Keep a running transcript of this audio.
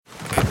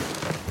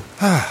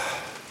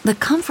The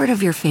comfort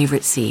of your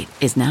favorite seat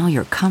is now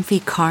your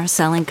comfy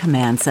car-selling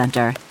command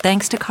center,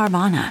 thanks to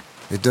Carvana.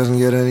 It doesn't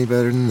get any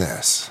better than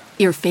this.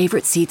 Your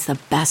favorite seat's the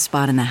best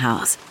spot in the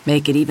house.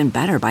 Make it even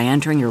better by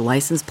entering your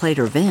license plate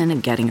or VIN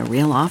and getting a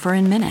real offer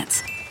in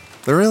minutes.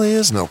 There really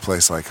is no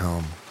place like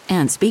home.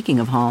 And speaking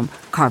of home,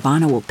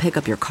 Carvana will pick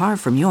up your car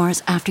from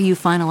yours after you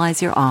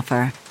finalize your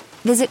offer.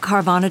 Visit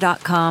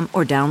Carvana.com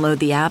or download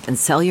the app and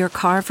sell your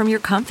car from your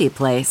comfy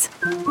place.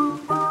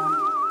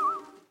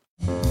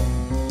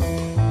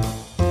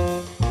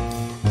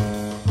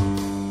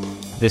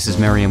 This is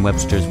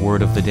Merriam-Webster's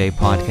Word of the Day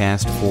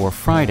podcast for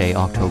Friday,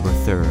 October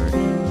 3rd.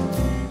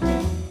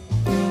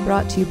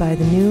 Brought to you by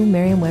the new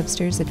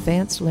Merriam-Webster's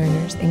Advanced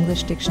Learners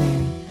English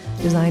Dictionary,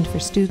 designed for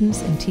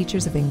students and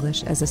teachers of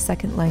English as a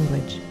second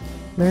language.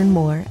 Learn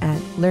more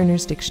at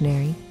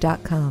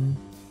learnersdictionary.com.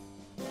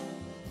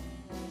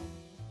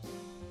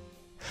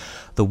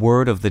 The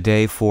word of the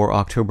day for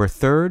October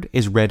 3rd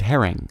is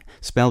red-herring,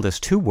 spelled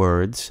as two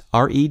words,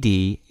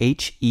 R-E-D-H-E-R-R-I-N-G.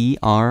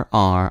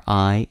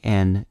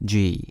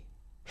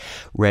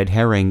 Red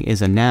herring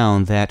is a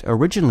noun that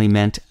originally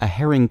meant a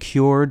herring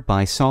cured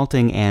by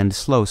salting and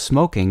slow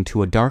smoking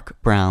to a dark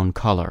brown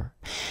color,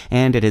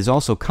 and it has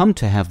also come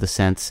to have the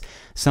sense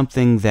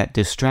something that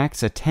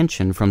distracts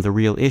attention from the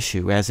real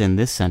issue, as in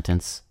this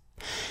sentence.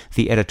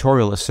 The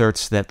editorial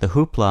asserts that the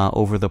hoopla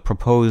over the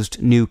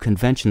proposed new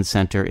convention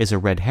center is a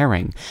red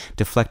herring,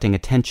 deflecting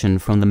attention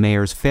from the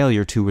mayor's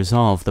failure to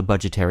resolve the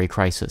budgetary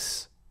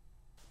crisis.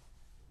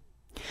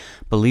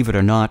 Believe it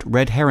or not,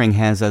 red herring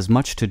has as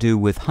much to do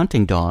with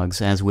hunting dogs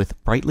as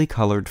with brightly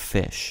colored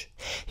fish.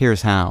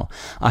 Here's how.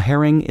 A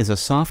herring is a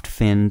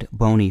soft-finned,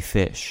 bony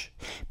fish.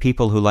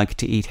 People who like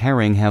to eat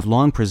herring have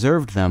long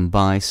preserved them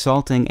by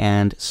salting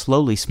and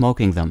slowly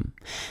smoking them.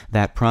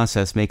 That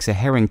process makes a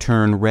herring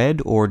turn red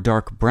or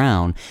dark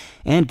brown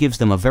and gives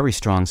them a very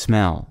strong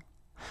smell.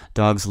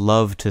 Dogs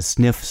love to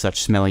sniff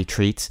such smelly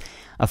treats,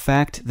 a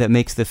fact that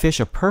makes the fish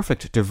a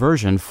perfect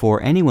diversion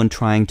for anyone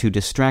trying to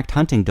distract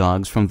hunting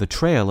dogs from the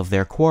trail of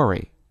their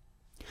quarry.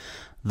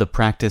 The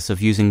practice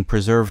of using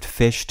preserved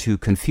fish to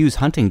confuse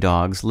hunting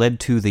dogs led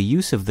to the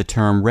use of the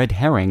term red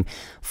herring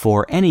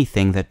for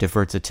anything that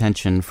diverts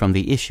attention from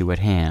the issue at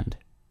hand.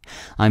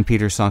 I'm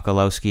Peter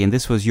Sokolowski, and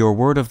this was your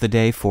Word of the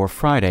Day for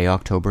Friday,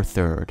 October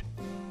 3rd.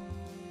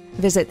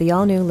 Visit the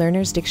all-new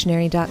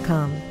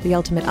learnersdictionary.com, the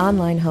ultimate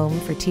online home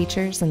for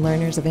teachers and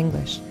learners of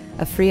English.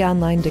 A free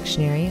online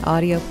dictionary,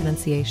 audio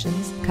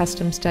pronunciations,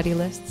 custom study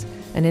lists,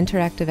 and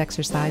interactive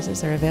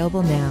exercises are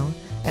available now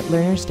at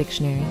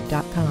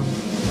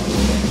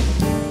learnersdictionary.com.